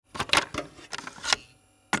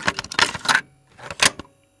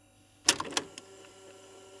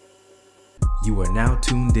You are now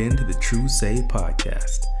tuned in to the True Say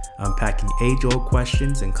podcast, unpacking age-old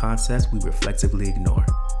questions and concepts we reflexively ignore.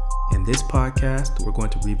 In this podcast, we're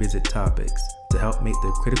going to revisit topics to help make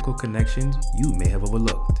the critical connections you may have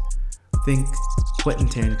overlooked. Think Quentin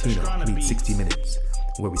Tarantino meets 60 Minutes,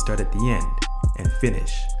 where we start at the end and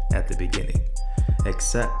finish at the beginning.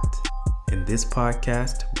 Except, in this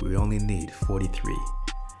podcast, we only need 43.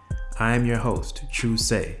 I am your host, True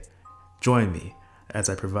Say. Join me as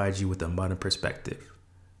I provide you with a modern perspective.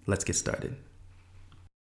 Let's get started.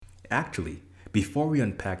 Actually, before we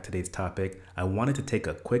unpack today's topic, I wanted to take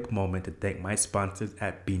a quick moment to thank my sponsors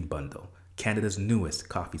at Bean Bundle, Canada's newest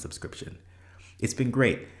coffee subscription. It's been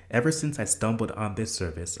great. Ever since I stumbled on this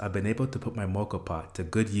service, I've been able to put my mocha pot to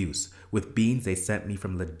good use with beans they sent me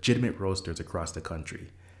from legitimate roasters across the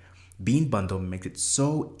country. Bean Bundle makes it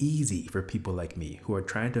so easy for people like me who are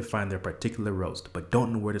trying to find their particular roast but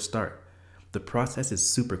don't know where to start. The process is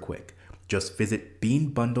super quick. Just visit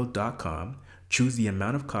beanbundle.com, choose the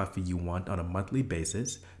amount of coffee you want on a monthly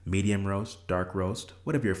basis, medium roast, dark roast,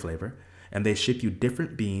 whatever your flavor, and they ship you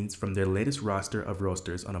different beans from their latest roster of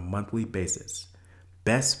roasters on a monthly basis.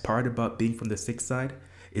 Best part about being from the sick side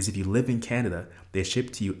is if you live in Canada, they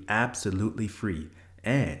ship to you absolutely free.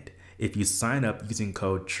 And if you sign up using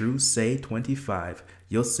code TRUESAY25,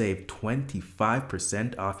 you'll save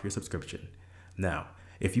 25% off your subscription. Now,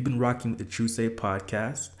 if you've been rocking with the True Say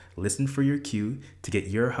podcast, listen for your cue to get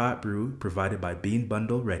your hot brew provided by Bean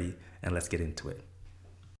Bundle ready, and let's get into it.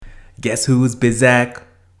 Guess who's Bizak?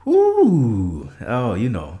 Woo! Oh, you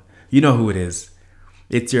know who it is.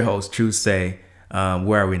 It's your host, True Say.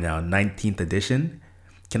 Where are we now? 19th edition?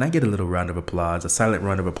 Can I get a little round of applause, a silent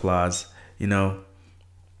round of applause?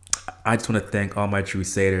 I just want to thank all my True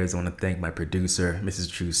Sayers. I want to thank my producer,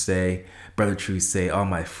 Mrs. True Say, Brother True Say, all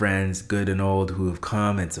my friends, good and old, who have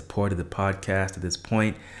come and supported the podcast to this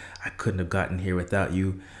point. I couldn't have gotten here without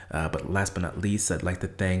you. But last but not least, I'd like to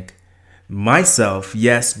thank myself,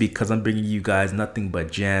 yes, because I'm bringing you guys nothing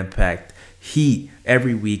but jam-packed heat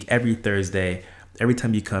every week, every Thursday. Every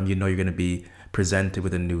time you come, you know you're going to be presented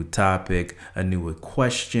with a new topic, a new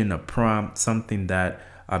question, a prompt, something that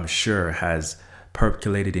I'm sure has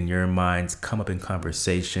percolated in your minds, come up in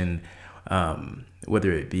conversation,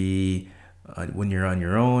 whether it be when you're on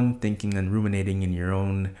your own, thinking and ruminating in your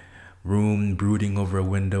own room, brooding over a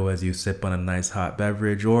window as you sip on a nice hot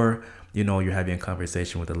beverage, or you're having a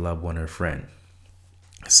conversation with a loved one or friend.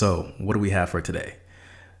 So what do we have for today?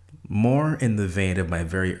 More in the vein of my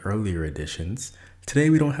very earlier editions, today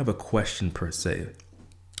we don't have a question per se,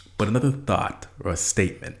 but another thought or a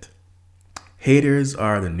statement. Haters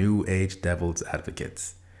are the new age devil's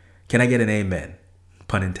advocates. Can I get an amen?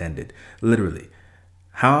 Pun intended. Literally.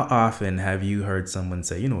 How often have you heard someone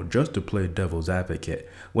say, just to play devil's advocate,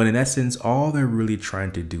 when in essence, all they're really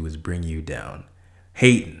trying to do is bring you down?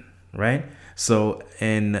 Hating, right? So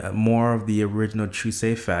in more of the original True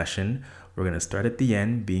Say fashion, we're going to start at the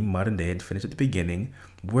end, being modern day, and finish at the beginning.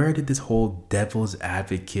 Where did this whole devil's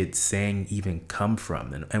advocate saying even come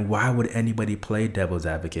from? And why would anybody play devil's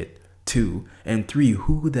advocate? 2 and 3,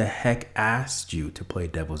 who the heck asked you to play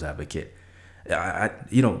devil's advocate?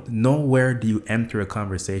 Nowhere do you enter a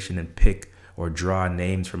conversation and pick or draw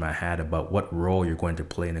names from a hat about what role you're going to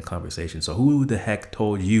play in a conversation. So who the heck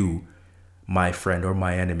told you, my friend or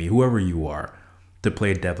my enemy, whoever you are, to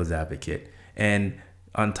play devil's advocate? And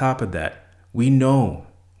on top of that, we know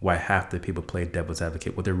why half the people play devil's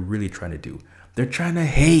advocate, what they're really trying to do. They're trying to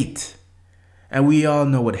hate. And we all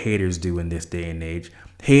know what haters do in this day and age.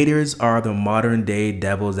 Haters are the modern day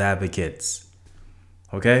devil's advocates.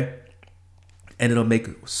 Okay? And it'll make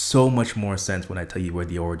so much more sense when I tell you where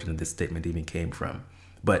the origin of this statement even came from.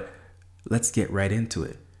 But let's get right into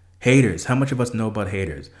it. Haters. How much of us know about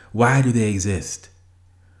haters? Why do they exist?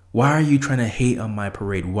 Why are you trying to hate on my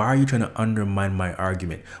parade? Why are you trying to undermine my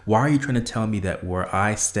argument? Why are you trying to tell me that where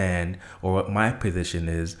I stand or what my position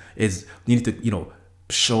is you need to,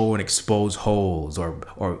 show and expose holes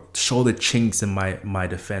or show the chinks in my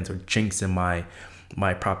defense or chinks in my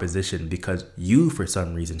proposition because you, for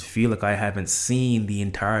some reason, feel like I haven't seen the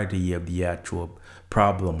entirety of the actual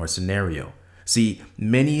problem or scenario. See,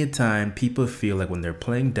 many a time people feel like when they're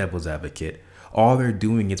playing devil's advocate, all they're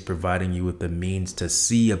doing is providing you with the means to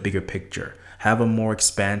see a bigger picture, have a more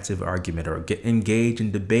expansive argument, or engage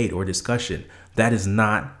in debate or discussion. That is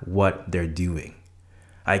not what they're doing.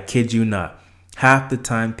 I kid you not. Half the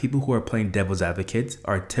time, people who are playing devil's advocates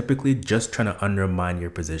are typically just trying to undermine your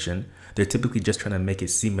position. They're typically just trying to make it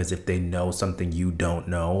seem as if they know something you don't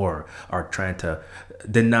know, or are trying to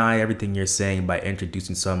deny everything you're saying by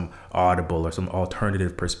introducing some audible or some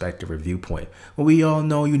alternative perspective or viewpoint. Well, we all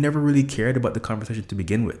know you never really cared about the conversation to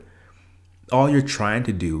begin with. all you're trying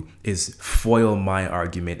to do is foil my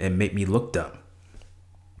argument and make me look dumb,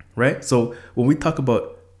 right? So when we talk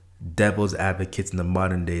about devil's advocates in the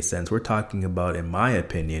modern day sense, we're talking about, in my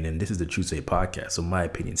opinion, and this is the True Say podcast, so my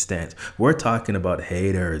opinion stands, we're talking about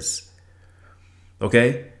haters.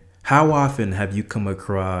 Okay? How often have you come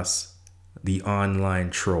across the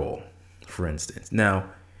online troll, for instance?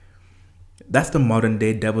 Now, that's the modern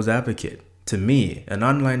day devil's advocate. To me, an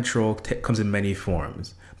online troll comes in many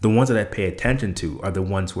forms. The ones that I pay attention to are the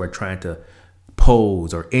ones who are trying to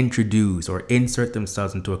pose or introduce or insert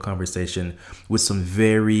themselves into a conversation with some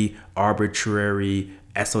very arbitrary,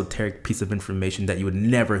 esoteric piece of information that you would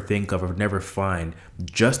never think of or never find,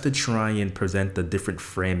 just to try and present a different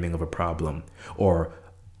framing of a problem, or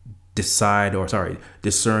discern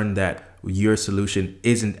that your solution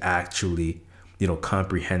isn't actually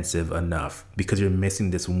comprehensive enough because you're missing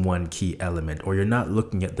this one key element, or you're not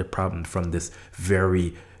looking at the problem from this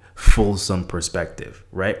very fulsome perspective,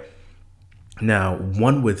 right? Now,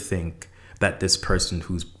 one would think that this person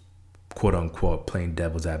who's quote unquote playing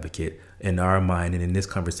devil's advocate, in our mind and in this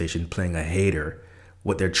conversation playing a hater,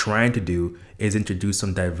 what they're trying to do is introduce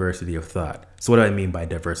some diversity of thought. So what do I mean by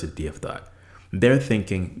diversity of thought? They're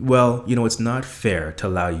thinking, well, it's not fair to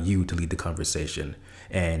allow you to lead the conversation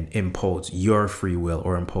and impose your free will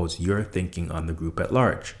or impose your thinking on the group at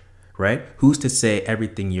large, right? Who's to say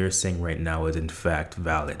everything you're saying right now is in fact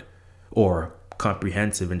valid or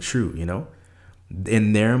comprehensive and true,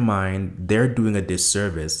 In their mind, they're doing a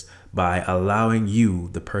disservice by allowing you,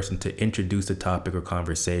 the person, to introduce a topic or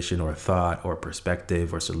conversation or thought or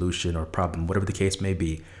perspective or solution or problem, whatever the case may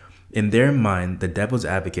be. In their mind, the devil's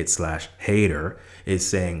advocate / hater is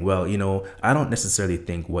saying, well, I don't necessarily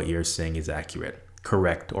think what you're saying is accurate,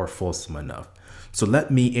 correct, or fulsome enough. So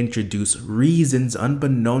let me introduce reasons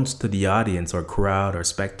unbeknownst to the audience or crowd or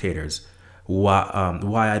spectators why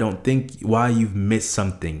you've missed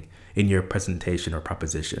something in your presentation or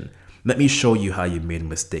proposition. Let me show you how you made a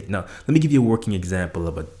mistake. Now, let me give you a working example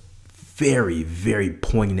of a very, very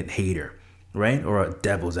poignant hater, right? Or a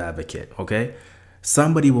devil's advocate, okay?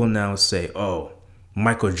 Somebody will now say, oh,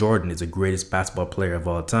 Michael Jordan is the greatest basketball player of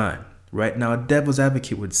all time. Right now, a devil's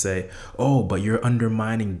advocate would say, oh, but you're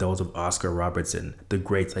undermining those of Oscar Robertson, the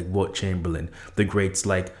greats like Wilt Chamberlain, the greats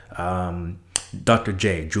like Dr.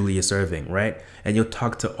 J, Julius Erving, right? And you'll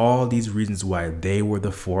talk to all these reasons why they were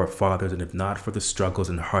the forefathers, and if not for the struggles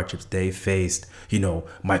and hardships they faced,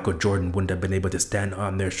 Michael Jordan wouldn't have been able to stand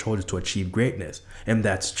on their shoulders to achieve greatness. And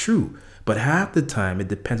that's true. But half the time, it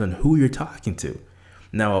depends on who you're talking to.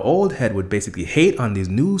 Now, an old head would basically hate on these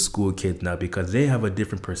new school kids now because they have a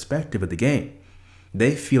different perspective of the game.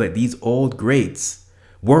 They feel like these old greats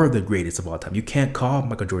were the greatest of all time. You can't call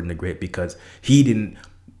Michael Jordan a great because he didn't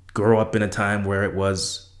grow up in a time where it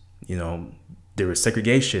was, there was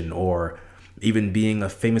segregation, or even being a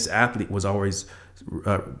famous athlete was always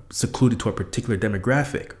secluded to a particular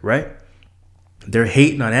demographic, right? They're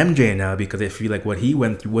hating on MJ now because they feel like what he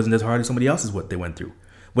went through wasn't as hard as somebody else's what they went through.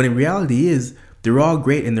 When in reality is, they're all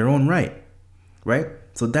great in their own right?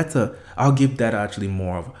 So I'll give that actually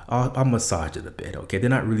more of, I'll massage it a bit, okay? They're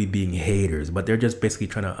not really being haters, but they're just basically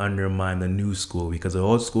trying to undermine the new school because the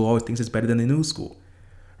old school always thinks it's better than the new school,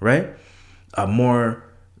 right? A more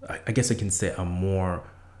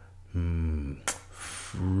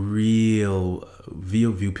real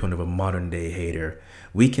viewpoint of a modern day hater.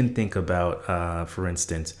 We can think about, for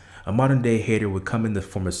instance, a modern day hater would come in the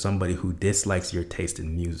form of somebody who dislikes your taste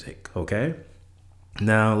in music, okay?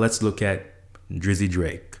 Now let's look at Drizzy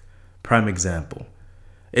Drake, prime example.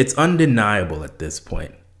 It's undeniable at this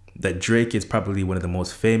point that Drake is probably one of the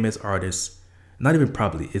most famous artists, not even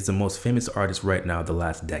probably, is the most famous artist right now the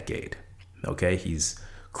last decade, okay? He's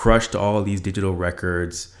crushed all these digital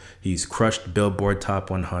records. He's crushed Billboard Top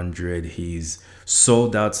 100. He's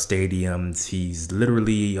sold out stadiums. He's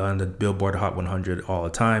literally on the Billboard Hot 100 all the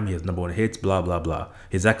time. He has #1 hits, blah, blah, blah.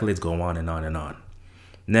 His accolades go on and on and on.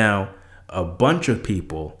 Now, a bunch of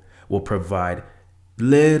people will provide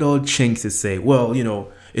little chinks to say, well,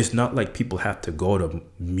 it's not like people have to go to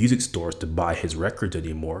music stores to buy his records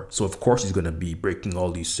anymore. So of course he's going to be breaking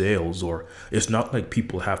all these sales. Or it's not like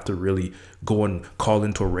people have to really go and call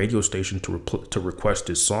into a radio station to request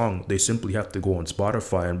his song. They simply have to go on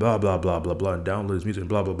Spotify and blah, blah, blah, blah, blah, and download his music and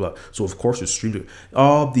blah, blah, blah. So of course it's streamed.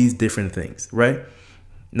 All these different things, right?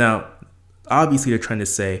 Now, obviously they're trying to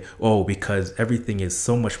say, oh, because everything is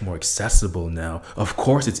so much more accessible now, of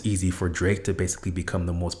course it's easy for Drake to basically become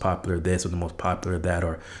the most popular this or the most popular that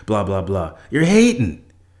or blah, blah, blah. You're hating.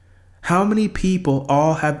 How many people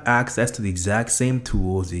all have access to the exact same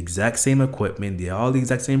tools, the exact same equipment, all the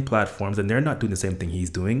exact same platforms, and they're not doing the same thing he's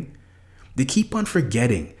doing? They keep on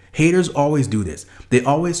forgetting Haters always do this. They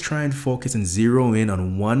always try and focus and zero in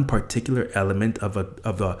on one particular element of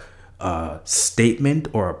a statement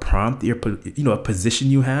or a prompt, a position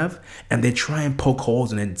you have, and they try and poke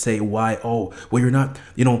holes in it and say why. Oh, well, you're not.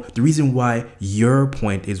 The reason why your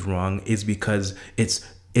point is wrong is because it's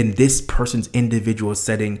in this person's individual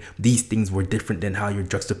setting. These things were different than how you're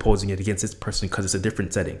juxtaposing it against this person because it's a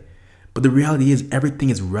different setting. But the reality is everything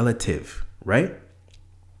is relative, right?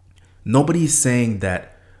 Nobody's saying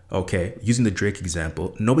that, okay, using the Drake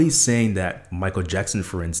example, nobody's saying that Michael Jackson,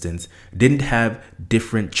 for instance, didn't have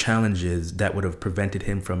different challenges that would have prevented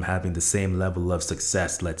him from having the same level of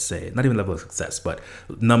success, let's say. Not even level of success, but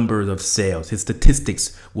number of sales. His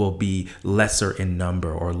statistics will be lesser in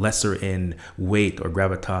number or lesser in weight or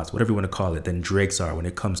gravitas, whatever you want to call it, than Drake's are when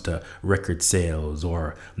it comes to record sales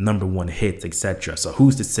or number one hits, etc. So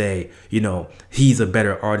who's to say, he's a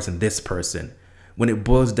better artist than this person? When it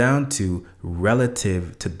boils down to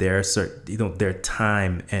relative to their their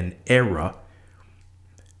time and era,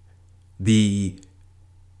 the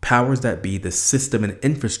powers that be, the system and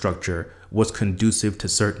infrastructure was conducive to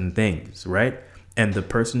certain things, right? And the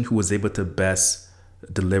person who was able to best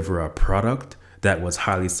deliver a product that was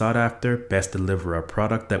highly sought after, best deliver a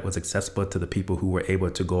product that was accessible to the people who were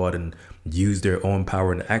able to go out and use their own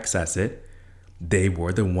power and access it, they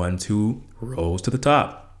were the ones who rose to the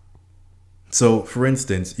top. So, for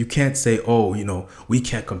instance, you can't say, oh, we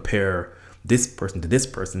can't compare this person to this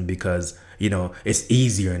person because, it's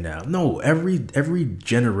easier now. No, every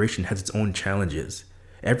generation has its own challenges.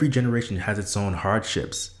 Every generation has its own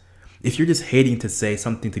hardships. If you're just hating to say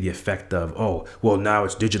something to the effect of, oh, well, now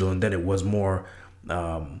it's digital and then it was more,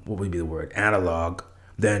 what would be the word, analog,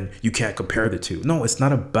 then you can't compare the two. No, it's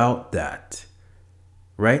not about that,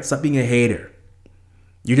 right? Stop being a hater.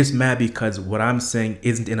 You're just mad because what I'm saying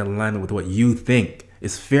isn't in alignment with what you think.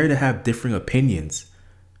 It's fair to have differing opinions,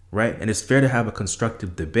 right? And it's fair to have a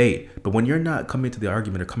constructive debate. But when you're not coming to the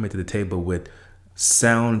argument or coming to the table with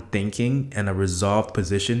sound thinking and a resolved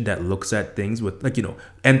position that looks at things with,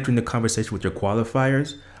 entering the conversation with your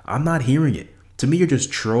qualifiers, I'm not hearing it. To me, you're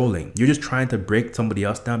just trolling. You're just trying to break somebody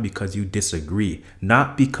else down because you disagree,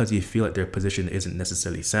 not because you feel like their position isn't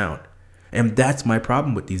necessarily sound. And that's my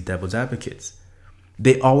problem with these devil's advocates.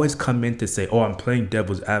 They always come in to say, oh, I'm playing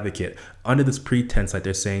devil's advocate under this pretense like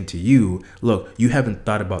they're saying to you, look, you haven't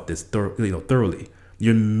thought about this thoroughly.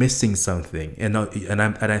 You're missing something. And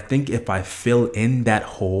I think if I fill in that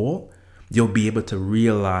hole, you'll be able to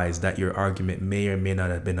realize that your argument may or may not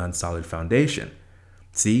have been on solid foundation.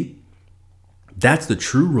 See? That's the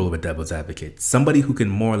true role of a devil's advocate. Somebody who can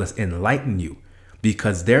more or less enlighten you.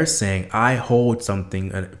 Because they're saying, I hold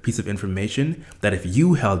something, a piece of information, that if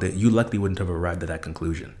you held it, you likely wouldn't have arrived at that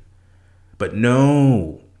conclusion. But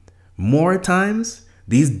no, more times,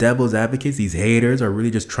 these devil's advocates, these haters are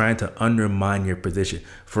really just trying to undermine your position.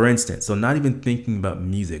 For instance, so not even thinking about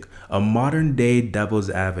music, a modern day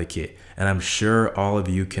devil's advocate, and I'm sure all of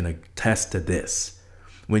you can attest to this.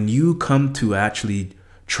 When you come to actually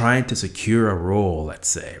trying to secure a role, let's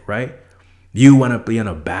say, right? You want to be on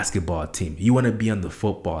a basketball team. You want to be on the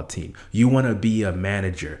football team. You want to be a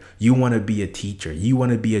manager. You want to be a teacher. You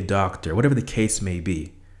want to be a doctor, whatever the case may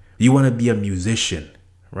be. You want to be a musician,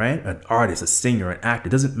 right? An artist, a singer, an actor,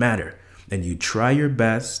 it doesn't matter. And you try your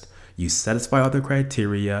best, you satisfy all the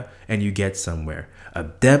criteria, and you get somewhere. A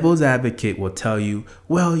devil's advocate will tell you,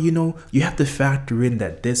 well, you have to factor in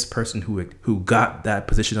that this person who got that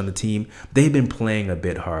position on the team, they've been playing a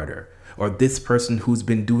bit harder. Or this person who's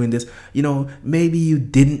been doing this, maybe you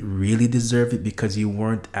didn't really deserve it because you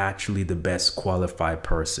weren't actually the best qualified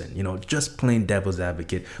person. Just plain devil's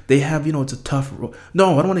advocate. They have, it's a tough role.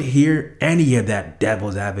 No, I don't want to hear any of that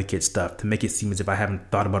devil's advocate stuff to make it seem as if I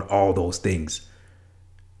haven't thought about all those things.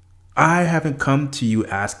 I haven't come to you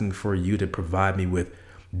asking for you to provide me with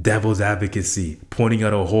devil's advocacy, pointing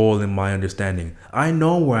out a hole in my understanding. I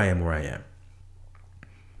know where I am.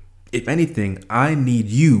 If anything, I need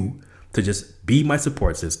you to just be my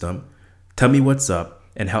support system, tell me what's up,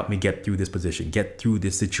 and help me get through this position, get through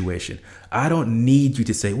this situation. I don't need you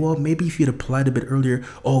to say, well, maybe if you had applied a bit earlier,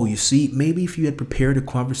 oh, you see, maybe if you had prepared a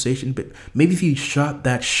conversation, but maybe if you shot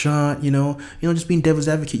that shot, just being devil's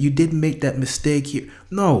advocate, you did make that mistake here.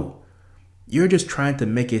 No, you're just trying to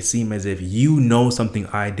make it seem as if you know something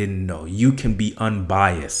I didn't know. You can be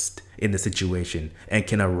unbiased in the situation and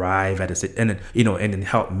can arrive at and then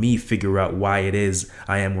help me figure out why it is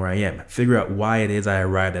I am where I am. Figure out why it is I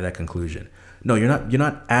arrived at that conclusion. No, you're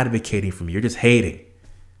not advocating for me. You're just hating.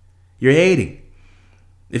 You're hating.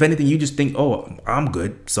 If anything, you just think, oh, I'm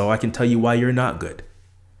good, so I can tell you why you're not good.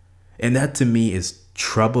 And that to me is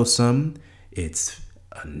troublesome. It's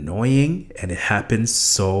annoying, and it happens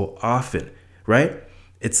so often, right?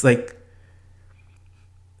 It's like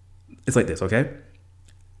this, okay?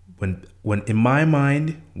 When in my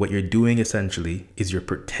mind, what you're doing essentially is you're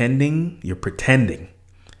pretending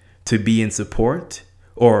to be in support,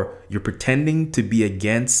 or you're pretending to be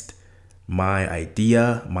against my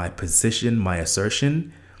idea, my position, my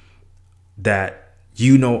assertion that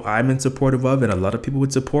I'm in supportive of and a lot of people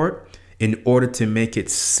would support, in order to make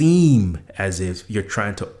it seem as if you're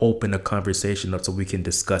trying to open a conversation up so we can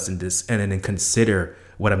discuss and then consider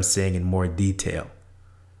what I'm saying in more detail.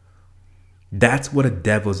 That's what a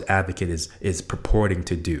devil's advocate is purporting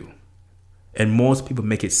to do. And most people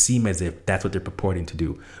make it seem as if that's what they're purporting to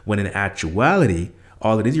do, when in actuality,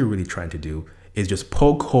 all it is you're really trying to do is just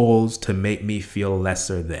poke holes to make me feel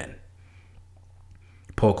lesser than.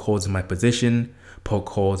 Poke holes in my position, poke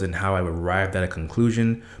holes in how I arrived at a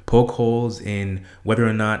conclusion, poke holes in whether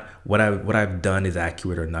or not what I've done is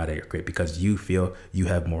accurate or not accurate, because you feel you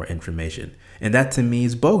have more information. And that to me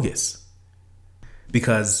is bogus.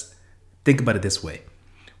 Because think about it this way.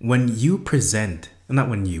 When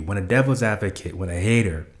a devil's advocate, when a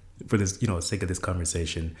hater, for this, sake of this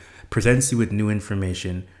conversation, presents you with new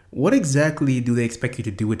information, what exactly do they expect you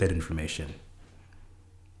to do with that information?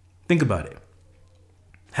 Think about it.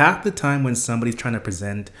 Half the time when somebody's trying to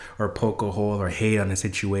present or poke a hole or hate on a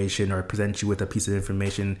situation or present you with a piece of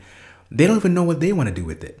information, they don't even know what they want to do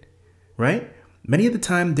with it, right? Many of the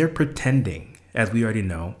time they're pretending, as we already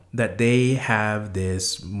know, that they have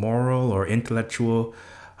this moral or intellectual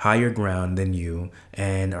higher ground than you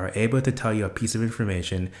and are able to tell you a piece of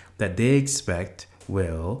information that they expect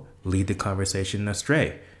will lead the conversation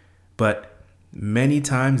astray. But many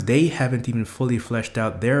times they haven't even fully fleshed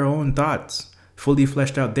out their own thoughts, fully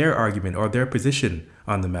fleshed out their argument or their position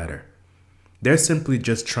on the matter. They're simply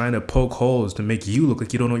just trying to poke holes to make you look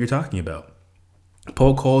like you don't know what you're talking about.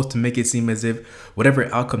 Poke holes to make it seem as if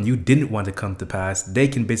whatever outcome you didn't want to come to pass, they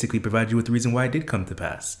can basically provide you with the reason why it did come to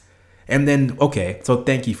pass. And then, okay, so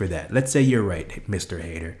thank you for that. Let's say you're right, Mr.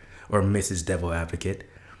 Hater or Mrs. Devil Advocate.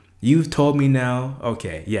 You've told me now,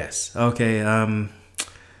 okay, yes, okay,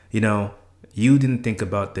 you didn't think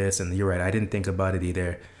about this, and you're right, I didn't think about it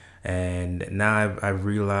either. And now I've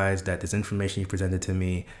realized that this information you presented to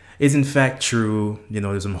me is in fact true.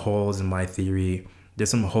 There's some holes in my theory. There's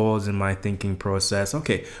some holes in my thinking process.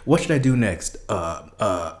 Okay, what should I do next?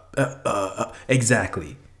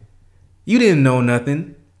 Exactly. You didn't know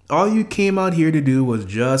nothing. All you came out here to do was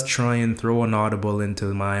just try and throw an audible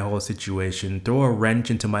into my whole situation, throw a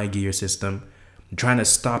wrench into my gear system, trying to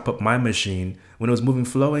stop up my machine when it was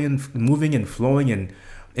moving and flowing and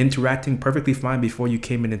interacting perfectly fine before you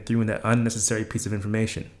came in and threw in that unnecessary piece of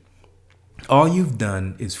information. All you've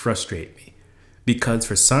done is frustrate me, because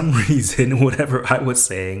for some reason, whatever I was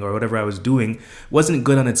saying or whatever I was doing wasn't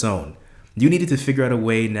good on its own. You needed to figure out a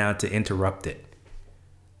way now to interrupt it,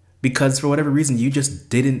 because for whatever reason, you just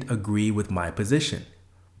didn't agree with my position.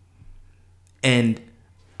 And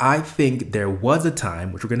I think there was a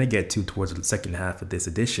time, which we're going to get to towards the second half of this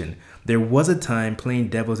edition, there was a time playing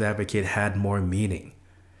devil's advocate had more meaning.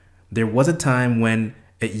 There was a time when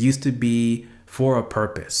it used to be for a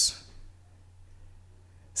purpose.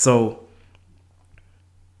 So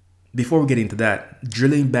before we get into that,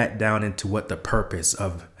 drilling back down into what the purpose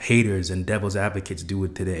of haters and devil's advocates do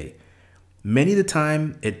with today. Many of the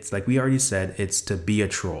time, it's like we already said, it's to be a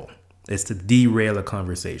troll. It's to derail a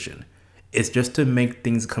conversation. It's just to make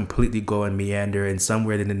things completely go and meander in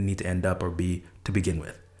somewhere they didn't need to end up or be to begin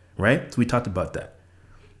with, right? So we talked about that.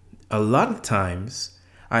 A lot of times,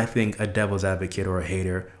 I think a devil's advocate or a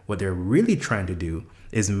hater, what they're really trying to do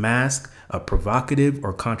is mask a provocative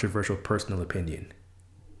or controversial personal opinion,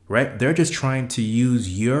 right? They're just trying to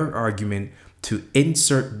use your argument to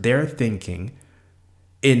insert their thinking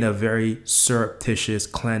in a very surreptitious,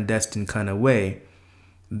 clandestine kind of way,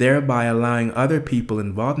 thereby allowing other people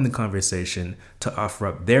involved in the conversation to offer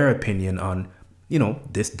up their opinion on,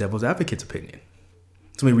 this devil's advocate's opinion.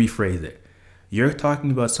 So let me rephrase it. You're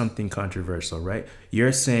talking about something controversial, right?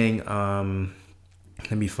 You're saying,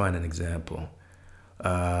 let me find an example.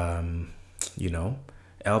 Elvis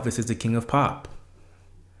is the king of pop.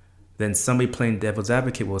 Then somebody playing devil's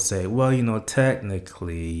advocate will say, well,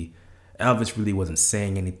 technically, Elvis really wasn't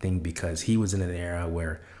saying anything because he was in an era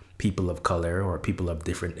where people of color or people of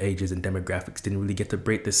different ages and demographics didn't really get to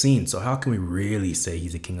break the scene. So how can we really say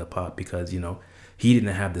he's a king of pop? Because, he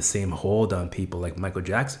didn't have the same hold on people like Michael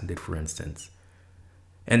Jackson did, for instance.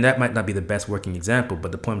 And that might not be the best working example,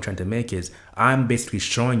 but the point I'm trying to make is I'm basically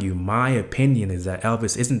showing you my opinion is that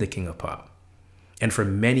Elvis isn't the king of pop. And for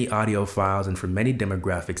many audiophiles and for many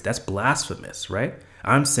demographics, that's blasphemous, right?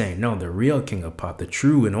 I'm saying, no, the real king of pop, the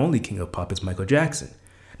true and only king of pop is Michael Jackson.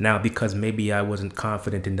 Now, because maybe I wasn't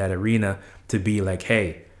confident in that arena to be like,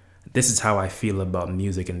 hey, this is how I feel about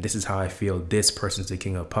music and this is how I feel this person's the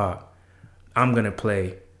king of pop, I'm going to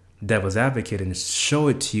play devil's advocate and show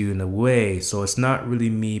it to you in a way. So it's not really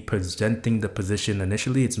me presenting the position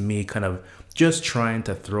initially. It's me kind of just trying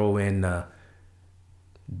to throw in a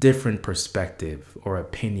different perspective or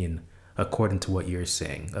opinion according to what you're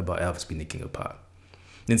saying about Elvis being the king of pop.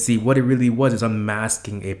 And see, what it really was is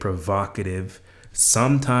unmasking a provocative,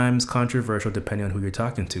 sometimes controversial, depending on who you're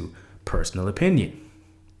talking to, personal opinion.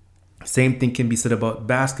 Same thing can be said about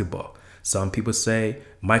basketball. Some people say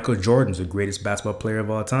Michael Jordan's the greatest basketball player of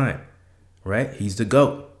all time, right? He's the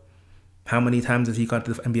GOAT. How many times has he got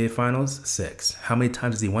to the NBA Finals? 6. How many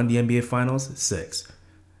times has he won the NBA Finals? 6.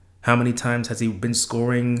 How many times has he been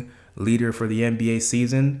scoring leader for the NBA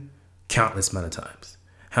season? Countless amount of times.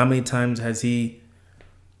 How many times has he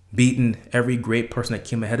beaten every great person that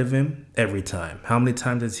came ahead of him? Every time. How many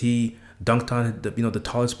times has he dunked on the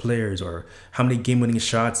tallest players? Or how many game-winning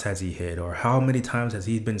shots has he hit? Or how many times has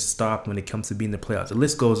he been stopped when it comes to being in the playoffs? The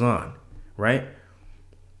list goes on, right?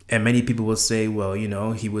 And many people will say, well,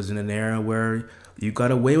 he was in an era where you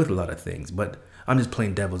got away with a lot of things. But I'm just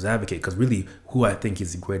playing devil's advocate because really who I think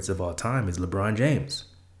is the greatest of all time is LeBron James,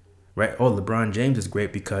 right? Oh, LeBron James is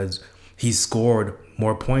great because he's scored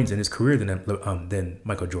more points in his career than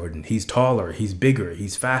Michael Jordan. He's taller, he's bigger,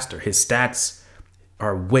 he's faster. His stats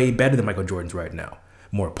are way better than Michael Jordan's right now.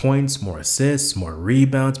 More points, more assists, more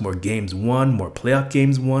rebounds, more games won, more playoff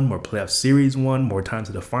games won, more playoff series won, more times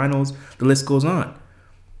to the finals. The list goes on.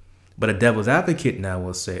 But a devil's advocate now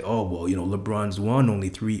will say, oh, well, LeBron's won only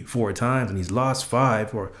 3-4 times and he's lost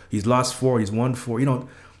 5, or he's lost 4, he's won 4,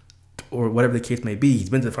 or whatever the case may be. He's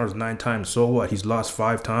been to the finals 9 times. So what? He's lost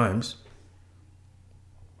 5 times.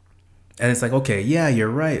 And it's like, okay, yeah, you're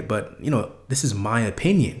right. But, this is my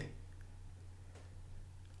opinion.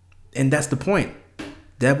 And that's the point.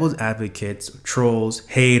 Devil's advocates, trolls,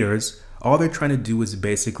 haters, all they're trying to do is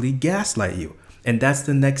basically gaslight you. And that's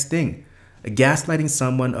the next thing. Gaslighting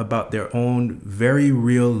someone about their own very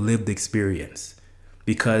real lived experience.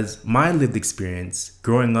 Because my lived experience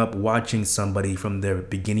growing up watching somebody from the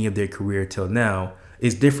beginning of their career till now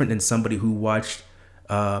is different than somebody who watched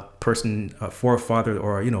a person, a forefather,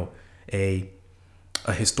 or a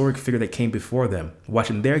historic figure that came before them,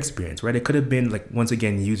 watching their experience, right? It could have been like, once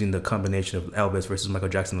again, using the combination of Elvis versus Michael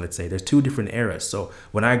Jackson, let's say. There's 2 different eras. So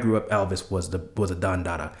when I grew up, Elvis was a Don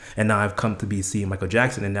Dada. And now I've come to be seeing Michael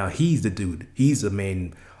Jackson, and now he's the dude. He's the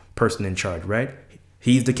main person in charge, right?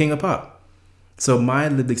 He's the king of pop. So my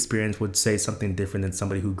lived experience would say something different than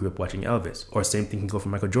somebody who grew up watching Elvis. Or same thing can go for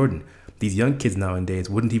Michael Jordan. These young kids nowadays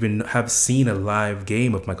wouldn't even have seen a live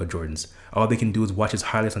game of Michael Jordan's. All they can do is watch his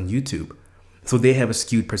highlights on YouTube. So they have a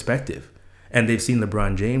skewed perspective. And they've seen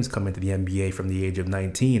LeBron James come into the NBA from the age of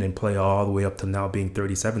 19 and play all the way up to now being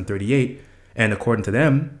 37, 38. And according to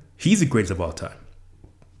them, he's the greatest of all time.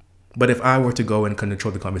 But if I were to go and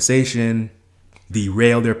control the conversation,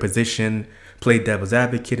 derail their position, play devil's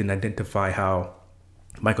advocate, and identify how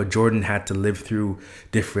Michael Jordan had to live through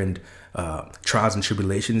different trials and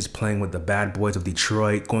tribulations, playing with the bad boys of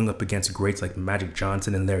Detroit, going up against greats like Magic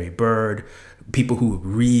Johnson and Larry Bird, people who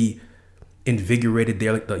reinvigorated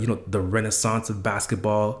the renaissance of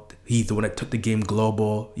basketball. He's the one that took the game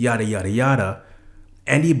global, yada yada yada.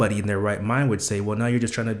 Anybody in their right mind would say, well, now you're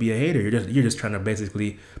just trying to be a hater. You're just trying to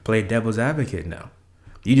basically play devil's advocate now.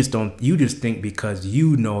 You just think because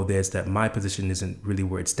you know this that my position isn't really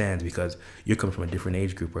where it stands because you're coming from a different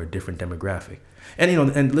age group or a different demographic. And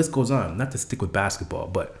and the list goes on. Not to stick with basketball,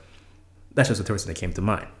 but that's just the person that came to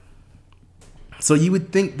mind. So you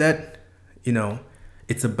would think that,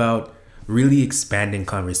 it's about really expanding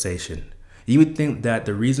conversation. You would think that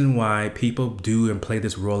the reason why people do and play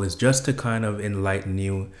this role is just to kind of enlighten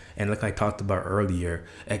you and, like I talked about earlier,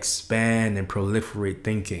 expand and proliferate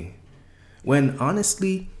thinking. When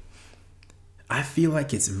honestly, I feel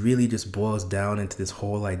like it's really just boils down into this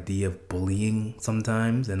whole idea of bullying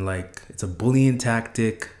sometimes, and like it's a bullying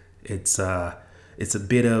tactic. It's a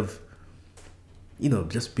bit of,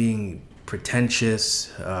 just being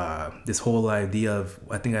pretentious. This whole idea of,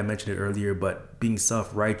 I think I mentioned it earlier, but being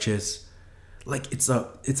self-righteous. Like it's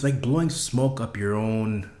like blowing smoke up your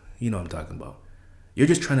own. You know what I'm talking about. You're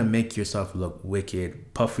just trying to make yourself look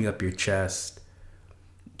wicked, puffing up your chest.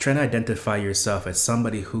 Trying to identify yourself as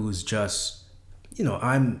somebody who's just,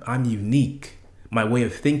 I'm unique. My way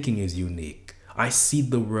of thinking is unique. I see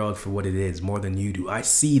the world for what it is more than you do. I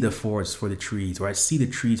see the forest for the trees, or I see the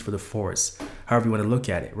trees for the forest, however you want to look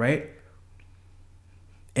at it, right?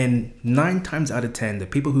 And 9 times out of 10, the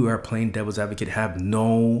people who are playing devil's advocate have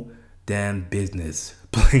no damn business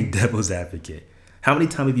playing devil's advocate. How many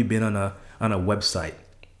times have you been on a website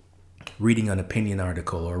reading an opinion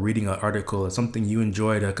article or reading an article or something you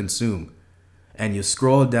enjoy to consume, and you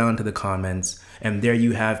scroll down to the comments, and there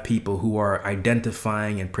you have people who are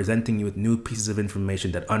identifying and presenting you with new pieces of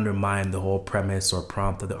information that undermine the whole premise or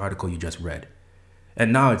prompt of the article you just read.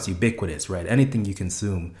 And now it's ubiquitous, right? Anything you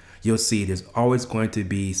consume, you'll see there's always going to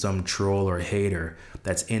be some troll or hater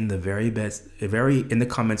that's in the in the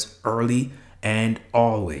comments early and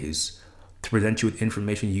always to present you with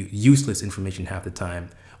information, useless information half the time,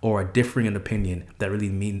 or a differing opinion that really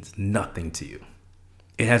means nothing to you.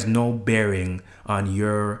 It has no bearing on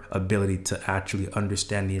your ability to actually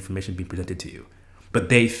understand the information being presented to you. But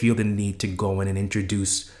they feel the need to go in and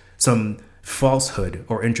introduce some falsehood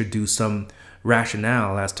or introduce some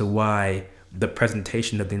rationale as to why the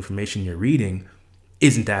presentation of the information you're reading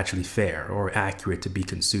isn't actually fair or accurate to be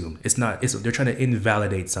consumed. They're trying to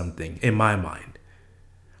invalidate something, in my mind.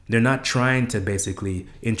 They're not trying to basically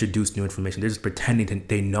introduce new information. They're just pretending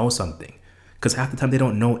they know something, because half the time they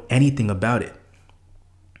don't know anything about it.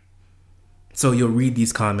 So you'll read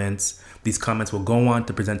these comments. These comments will go on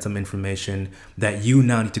to present some information that you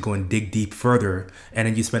now need to go and dig deep further. And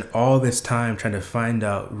then you spend all this time trying to find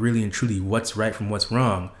out really and truly what's right from what's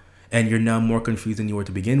wrong. And you're now more confused than you were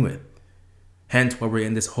to begin with. Hence why we're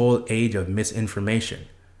in this whole age of misinformation.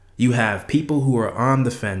 You have people who are on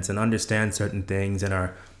the fence and understand certain things and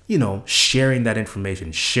are, sharing that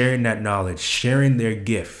information, sharing that knowledge, sharing their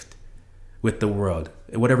gift with the world,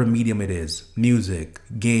 whatever medium it is: music,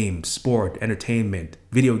 games, sport, entertainment,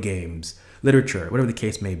 video games, literature, whatever the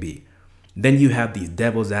case may be. Then you have these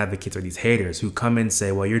devil's advocates or these haters who come and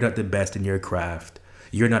say, well, you're not the best in your craft.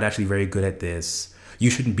 You're not actually very good at this. You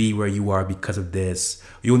shouldn't be where you are because of this.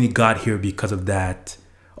 You only got here because of that.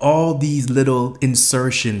 All these little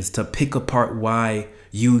insertions to pick apart why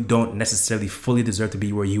you don't necessarily fully deserve to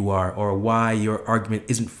be where you are, or why your argument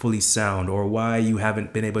isn't fully sound, or why you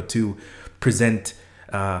haven't been able to present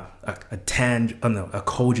a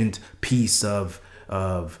cogent piece of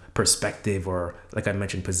perspective, or, like I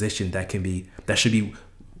mentioned, position that should be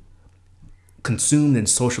consumed and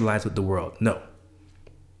socialized with the world. No.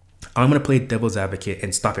 I'm going to play devil's advocate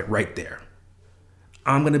and stop it right there.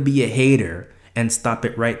 I'm going to be a hater and stop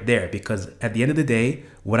it right there, because at the end of the day,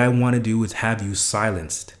 what I want to do is have you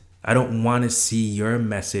silenced. I don't want to see your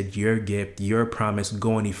message, your gift, your promise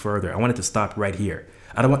go any further. I want it to stop right here.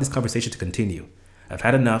 I don't want this conversation to continue. I've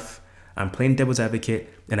had enough. I'm playing devil's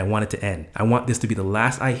advocate, and I want it to end. I want this to be the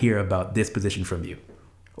last I hear about this position from you,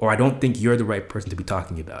 or I don't think you're the right person to be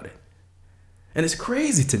talking about it. And it's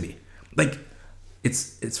crazy to me. Like,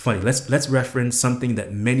 it's funny. Let's reference something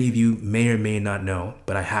that many of you may or may not know,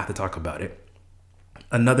 but I have to talk about it.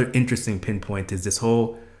 Another interesting pinpoint is this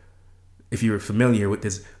whole, if you're familiar with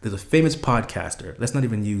this, there's a famous podcaster. Let's not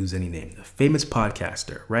even use any name. A famous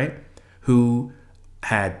podcaster, right? Who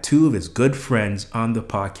had 2 of his good friends on the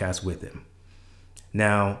podcast with him.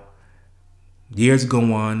 Now, years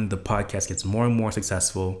go on, the podcast gets more and more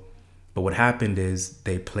successful. But what happened is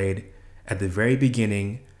they played at the very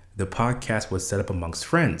beginning, the podcast was set up amongst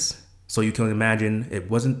friends. So you can imagine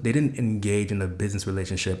they didn't engage in a business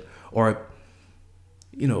relationship or,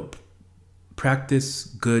 practice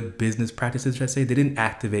good business practices, should I say. They didn't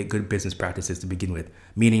activate good business practices to begin with,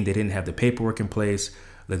 meaning they didn't have the paperwork in place.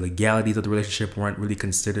 The legalities of the relationship weren't really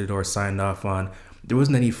considered or signed off on. There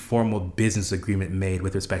wasn't any formal business agreement made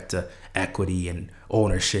with respect to equity and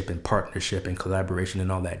ownership and partnership and collaboration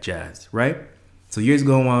and all that jazz, right? So years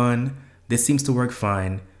go on. This seems to work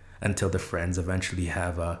fine until the friends eventually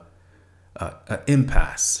have a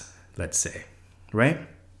impasse, let's say, right?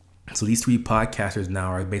 So these 3 podcasters now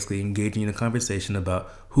are basically engaging in a conversation about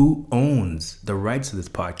who owns the rights to this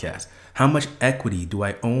podcast. How much equity do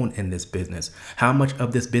I own in this business? How much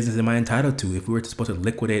of this business am I entitled to? If we were supposed to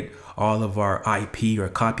liquidate all of our IP or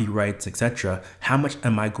copyrights, etc., how much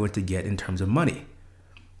am I going to get in terms of money?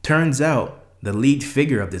 Turns out the lead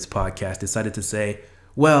figure of this podcast decided to say,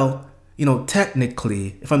 well,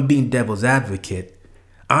 technically, if I'm being devil's advocate,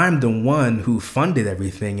 I'm the one who funded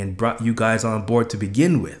everything and brought you guys on board to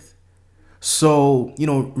begin with. So,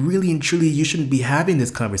 really and truly, you shouldn't be having this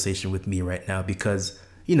conversation with me right now because,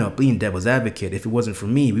 being devil's advocate, if it wasn't for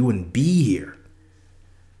me, we wouldn't be here.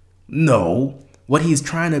 No, what he's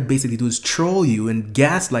trying to basically do is troll you and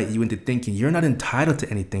gaslight you into thinking you're not entitled to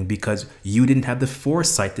anything because you didn't have the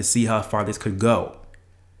foresight to see how far this could go.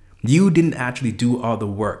 You didn't actually do all the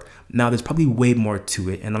work. Now, there's probably way more to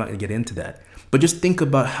it, and I'm not going to get into that. But just think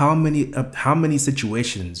about how many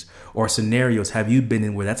situations or scenarios have you been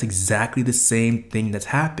in where that's exactly the same thing that's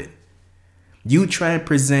happened. You try and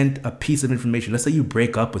present a piece of information. Let's say you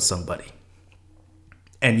break up with somebody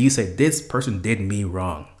and you say, this person did me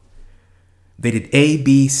wrong. They did A,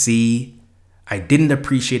 B, C. I didn't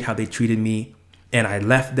appreciate how they treated me and I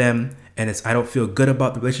left them, and I don't feel good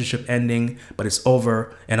about the relationship ending, but it's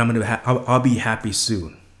over and I'll be happy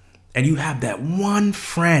soon. And you have that one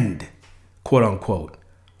friend, quote unquote,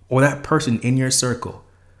 or that person in your circle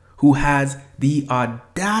who has the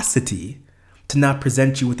audacity to not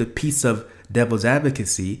present you with a piece of devil's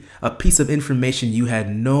advocacy, a piece of information you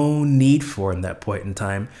had no need for in that point in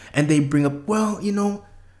time. And they bring up, well, you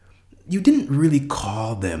didn't really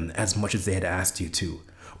call them as much as they had asked you to.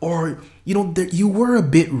 Or, you were a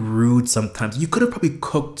bit rude sometimes. You could have probably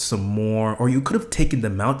cooked some more, or you could have taken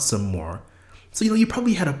them out some more. So, you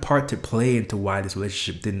probably had a part to play into why this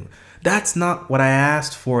relationship didn't. That's not what I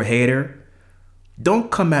asked for, hater.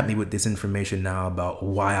 Don't come at me with this information now about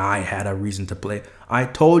why I had a reason to play. I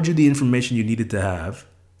told you the information you needed to have.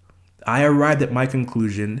 I arrived at my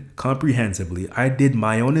conclusion comprehensively. I did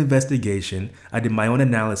my own investigation. I did my own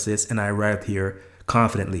analysis, and I arrived here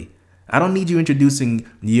confidently. I don't need you introducing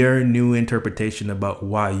your new interpretation about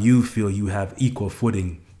why you feel you have equal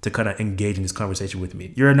footing to kind of engage in this conversation with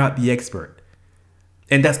me. You're not the expert.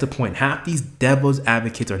 And that's the point. Half these devil's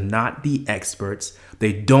advocates are not the experts.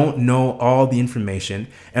 They don't know all the information,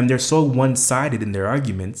 and they're so one-sided in their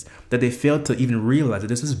arguments that they fail to even realize that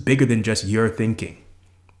this is bigger than just your thinking.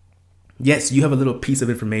 Yes, you have a little piece of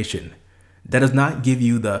information. That does not give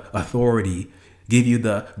you the authority, give you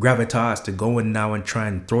the gravitas to go in now and try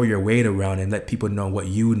and throw your weight around and let people know what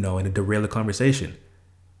you know and to derail the conversation.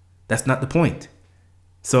 That's not the point.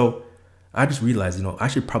 So I just realized, I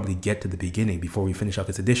should probably get to the beginning before we finish off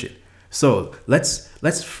this edition. So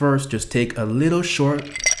let's first just take a little short,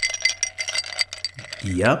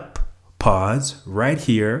 pause right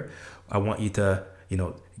here. I want you to,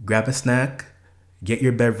 grab a snack, get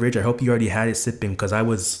your beverage. I hope you already had it sipping because I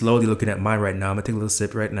was slowly looking at mine right now. I'm gonna take a little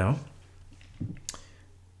sip right now.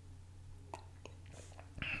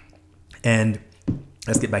 And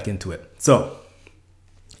let's get back into it. So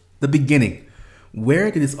the beginning.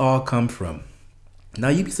 Where did this all come from? Now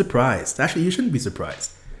you'd be surprised. Actually, you shouldn't be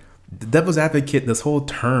surprised. The devil's advocate, this whole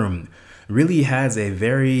term, really has a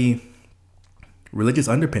very religious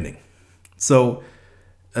underpinning. So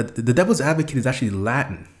the devil's advocate is actually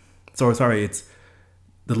Latin. It's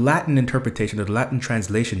the Latin interpretation, or the Latin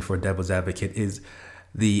translation for devil's advocate is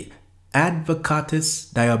the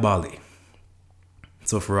advocatus diaboli.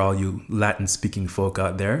 So for all you Latin speaking folk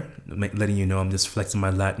out there, letting you know I'm just flexing my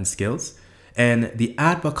Latin skills. And the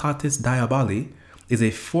advocatus diaboli is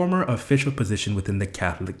a former official position within the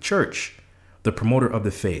Catholic Church, the promoter of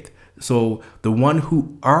the faith. So the one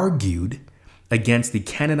who argued against the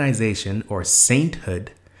canonization or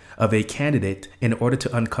sainthood of a candidate in order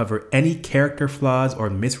to uncover any character flaws or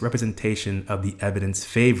misrepresentation of the evidence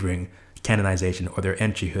favoring canonization or their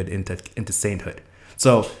entryhood into sainthood.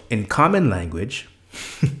 So in common language,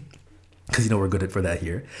 because we're good for that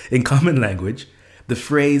here, in common language, the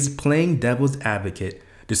phrase playing devil's advocate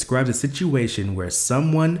describes a situation where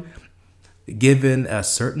someone, given a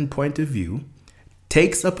certain point of view,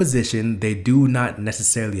 takes a position they do not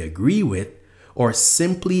necessarily agree with, or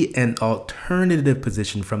simply an alternative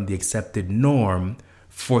position from the accepted norm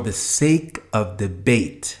for the sake of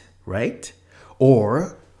debate, right?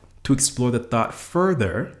 Or to explore the thought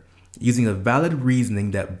further using a valid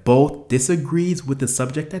reasoning that both disagrees with the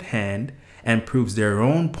subject at hand and proves their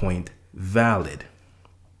own point valid.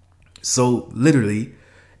 So literally,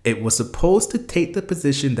 it was supposed to take the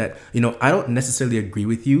position that, I don't necessarily agree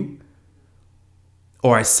with you,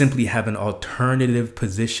 or I simply have an alternative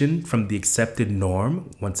position from the accepted norm.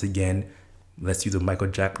 Once again, let's use a Michael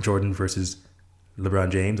Jordan versus LeBron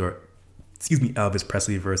James, or Elvis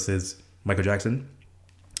Presley versus Michael Jackson.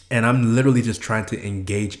 And I'm literally just trying to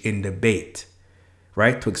engage in debate,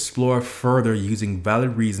 right? To explore further using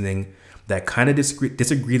valid reasoning that kind of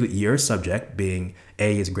disagrees with your subject, being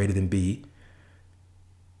A is greater than B,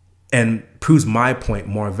 and proves my point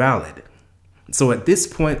more valid. So at this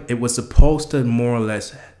point, it was supposed to more or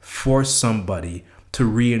less force somebody to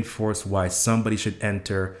reinforce why somebody should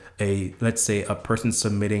enter let's say a person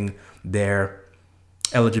submitting their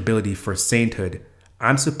eligibility for sainthood.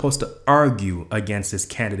 I'm supposed to argue against this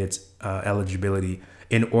candidate's eligibility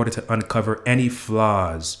in order to uncover any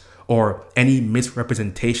flaws or any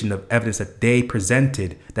misrepresentation of evidence that they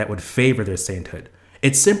presented that would favor their sainthood.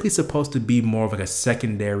 It's simply supposed to be more of like a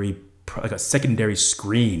secondary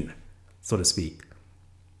screen, so to speak.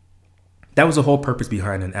 That was the whole purpose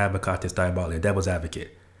behind an advocatus diaboli, a devil's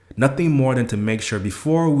advocate. Nothing more than to make sure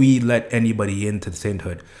before we let anybody into the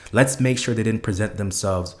sainthood, let's make sure they didn't present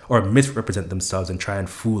themselves or misrepresent themselves and try and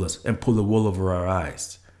fool us and pull the wool over our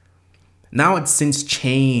eyes. Now it's since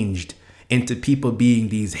changed into people being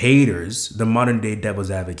these haters, the modern day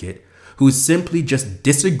devil's advocate, who simply just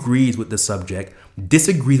disagrees with the subject,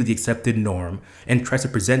 disagrees with the accepted norm, and tries to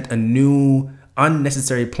present a new,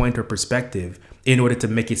 unnecessary point or perspective in order to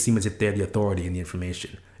make it seem as if they're the authority in the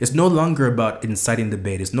information. It's no longer about inciting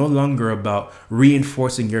debate. It's no longer about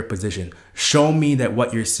reinforcing your position. Show me that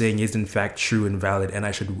what you're saying is in fact true and valid and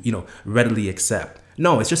I should, readily accept.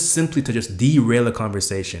 No, it's just simply to just derail a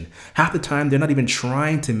conversation. Half the time, they're not even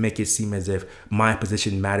trying to make it seem as if my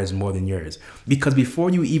position matters more than yours. Because before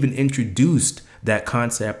you even introduced that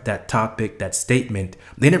concept, that topic, that statement,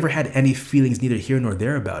 they never had any feelings neither here nor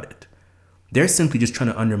there about it. They're simply just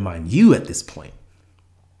trying to undermine you at this point.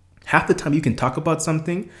 Half the time you can talk about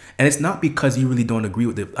something and it's not because you really don't agree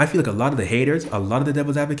with it. I feel like a lot of the haters, a lot of the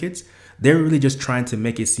devil's advocates, they're really just trying to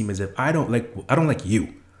make it seem as if I don't like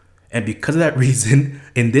you. And because of that reason,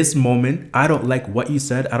 in this moment, I don't like what you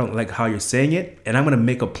said. I don't like how you're saying it. And I'm going to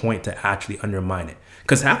make a point to actually undermine it.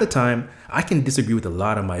 Because half the time I can disagree with a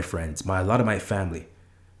lot of my friends, a lot of my family,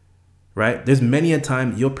 right? There's many a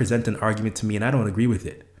time you'll present an argument to me and I don't agree with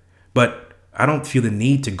it. But I don't feel the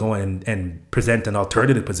need to go and present an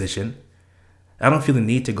alternative position. I don't feel the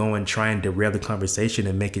need to go and try and derail the conversation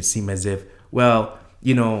and make it seem as if, well,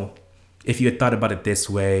 if you had thought about it this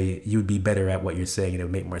way, you'd be better at what you're saying and it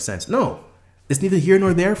would make more sense. No, it's neither here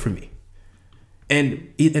nor there for me.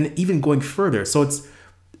 And even going further,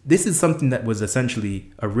 this is something that was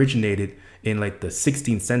essentially originated in like the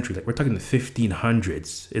 16th century. Like we're talking the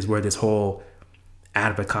 1500s is where this whole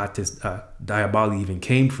advocatus diaboli even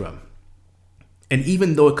came from. And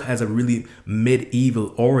even though it has a really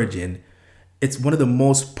medieval origin, it's one of the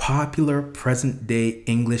most popular present day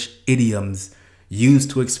English idioms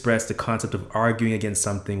used to express the concept of arguing against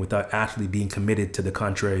something without actually being committed to the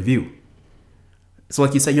contrary view. So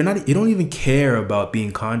like you said, you don't even care about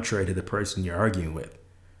being contrary to the person you're arguing with.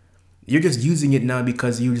 You're just using it now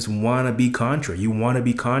because you just want to be contrary. You want to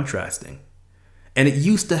be contrasting. And it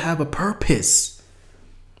used to have a purpose.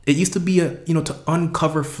 It used to be to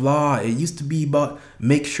uncover flaw. It used to be about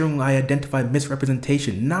make sure I identify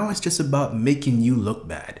misrepresentation. Now it's just about making you look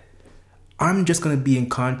bad. I'm just going to be in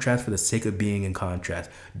contrast for the sake of being in contrast.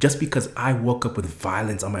 Just because I woke up with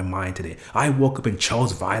violence on my mind today. I woke up and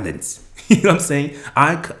chose violence. You know what I'm saying?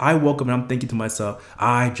 I woke up and I'm thinking to myself,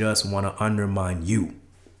 I just want to undermine you.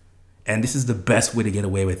 And this is the best way to get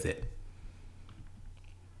away with it.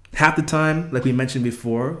 Half the time, like we mentioned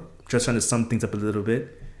before, just trying to sum things up a little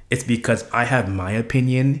bit, it's because I have my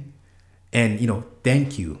opinion and,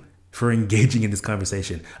 thank you for engaging in this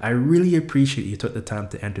conversation. I really appreciate you took the time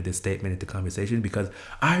to enter this statement into conversation because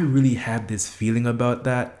I really had this feeling about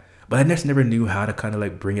that, but I just never knew how to kind of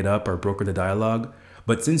like bring it up or broker the dialogue.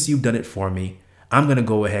 But since you've done it for me, I'm going to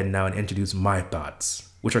go ahead now and introduce my thoughts,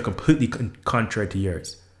 which are completely contrary to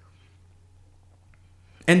yours.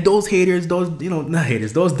 And those haters, those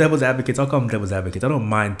devil's advocates, I'll call them devil's advocates. I don't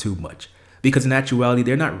mind too much. Because in actuality,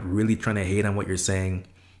 they're not really trying to hate on what you're saying.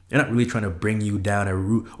 They're not really trying to bring you down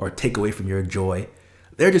or take away from your joy.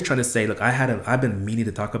 They're just trying to say, look, I've been meaning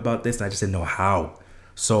to talk about this and I just didn't know how.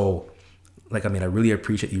 So, I really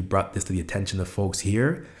appreciate you brought this to the attention of folks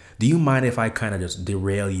here. Do you mind if I kind of just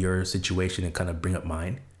derail your situation and kind of bring up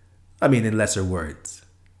mine? In lesser words,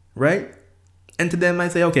 right? And to them, I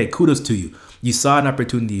say, okay, kudos to you. You saw an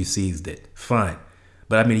opportunity, you seized it. Fine.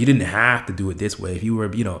 But you didn't have to do it this way. If you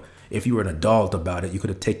were an adult about it, you could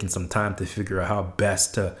have taken some time to figure out how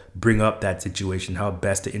best to bring up that situation, how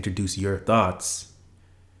best to introduce your thoughts.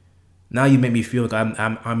 Now you make me feel like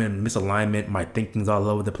I'm in misalignment. My thinking's all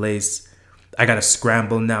over the place. I got to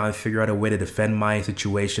scramble now and figure out a way to defend my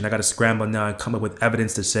situation. I got to scramble now and come up with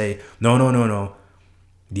evidence to say, no.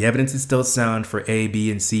 The evidence is still sound for A,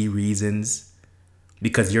 B, and C reasons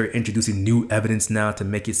because you're introducing new evidence now to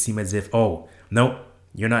make it seem as if, oh, nope.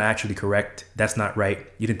 You're not actually correct. That's not right.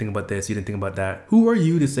 You didn't think about this. You didn't think about that. Who are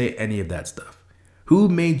you to say any of that stuff? Who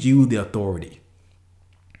made you the authority?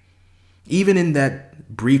 Even in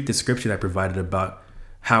that brief description I provided about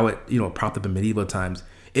how it, propped up in medieval times,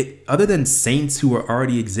 other than saints who were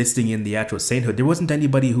already existing in the actual sainthood, there wasn't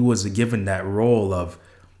anybody who was given that role of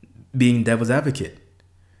being devil's advocate,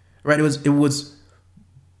 right? It was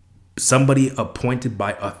somebody appointed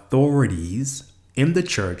by authorities in the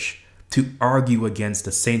church to argue against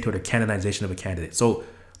the sainthood or canonization of a candidate. So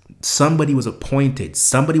somebody was appointed,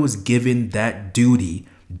 somebody was given that duty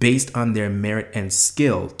based on their merit and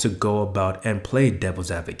skill to go about and play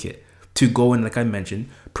devil's advocate. to go and, like I mentioned,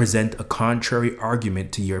 present a contrary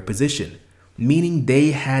argument to your position, meaning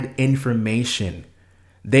they had information.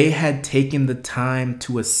 They had taken the time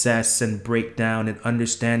to assess and break down and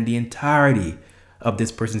understand the entirety of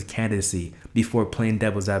this person's candidacy before playing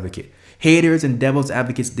devil's advocate. Haters and devil's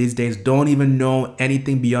advocates these days don't even know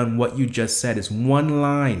anything beyond what you just said. It's one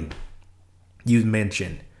line you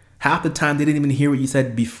mentioned. Half the time they didn't even hear what you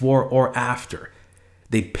said before or after.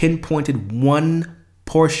 They pinpointed one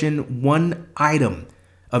portion, one item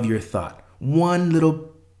of your thought, one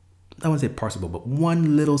little, I won't say parcel, but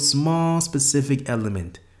one little small specific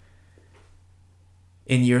element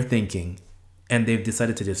in your thinking. And they've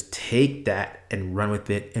decided to just take that and run with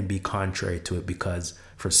it and be contrary to it because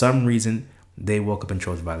for some reason they woke up and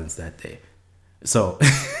chose violence that day. So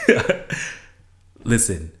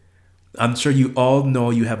listen, I'm sure you all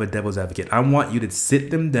know you have a devil's advocate. I want you to sit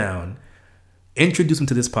them down, introduce them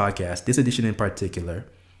to this podcast, this edition in particular,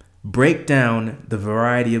 break down the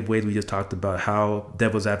variety of ways we just talked about, how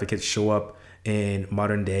devil's advocates show up in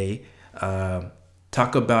modern day,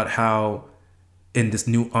 talk about how in this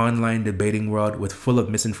new online debating world with full of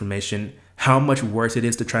misinformation, how much worse it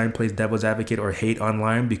is to try and play devil's advocate or hate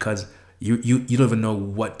online because you don't even know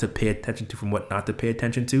what to pay attention to from what not to pay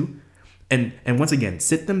attention to. And once again,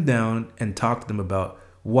 sit them down and talk to them about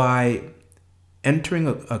why entering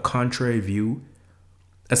a contrary view,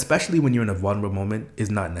 especially when you're in a vulnerable moment, is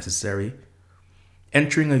not necessary.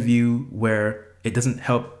 Entering a view where it doesn't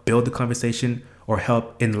help build the conversation or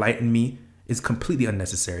help enlighten me is completely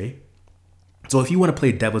unnecessary. So if you want to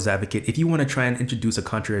play devil's advocate, if you want to try and introduce a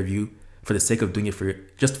contrary view for the sake of doing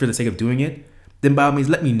it, just for the sake of doing it, then by all means,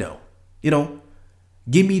 let me know.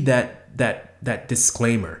 Give me that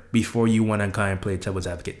disclaimer before you want to kind of play devil's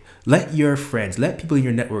advocate. Let your friends, let people in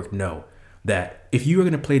your network know that if you are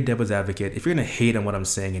going to play devil's advocate, if you're going to hate on what I'm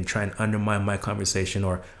saying and try and undermine my conversation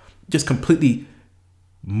or just completely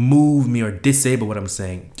move me or disable what I'm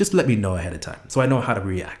saying, just let me know ahead of time so I know how to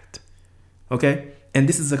react. Okay? And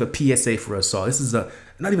this is like a PSA for us all. This is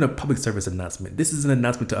not even a public service announcement. This is an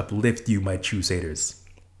announcement to uplift you, my Crusaders.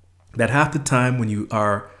 That half the time when you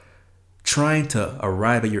are trying to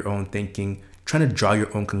arrive at your own thinking, trying to draw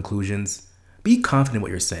your own conclusions, be confident in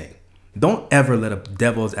what you're saying. Don't ever let a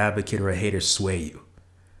devil's advocate or a hater sway you.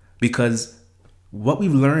 Because what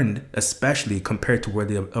we've learned, especially compared to where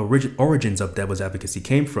the origins of devil's advocacy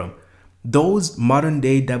came from, those modern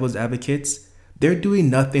day devil's advocates, they're doing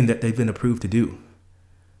nothing that they've been approved to do.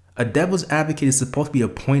 A devil's advocate is supposed to be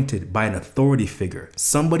appointed by an authority figure,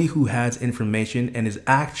 somebody who has information and is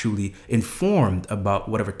actually informed about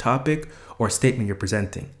whatever topic or statement you're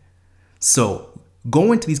presenting. So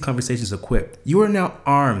go into these conversations equipped. You are now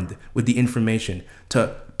armed with the information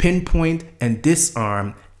to pinpoint and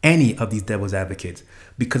disarm any of these devil's advocates.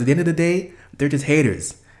 Because at the end of the day, they're just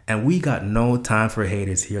haters. And we got no time for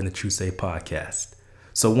haters here on the True Say podcast.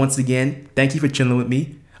 So once again, thank you for chilling with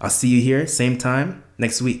me. I'll see you here, same time,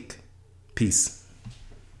 next week. Peace.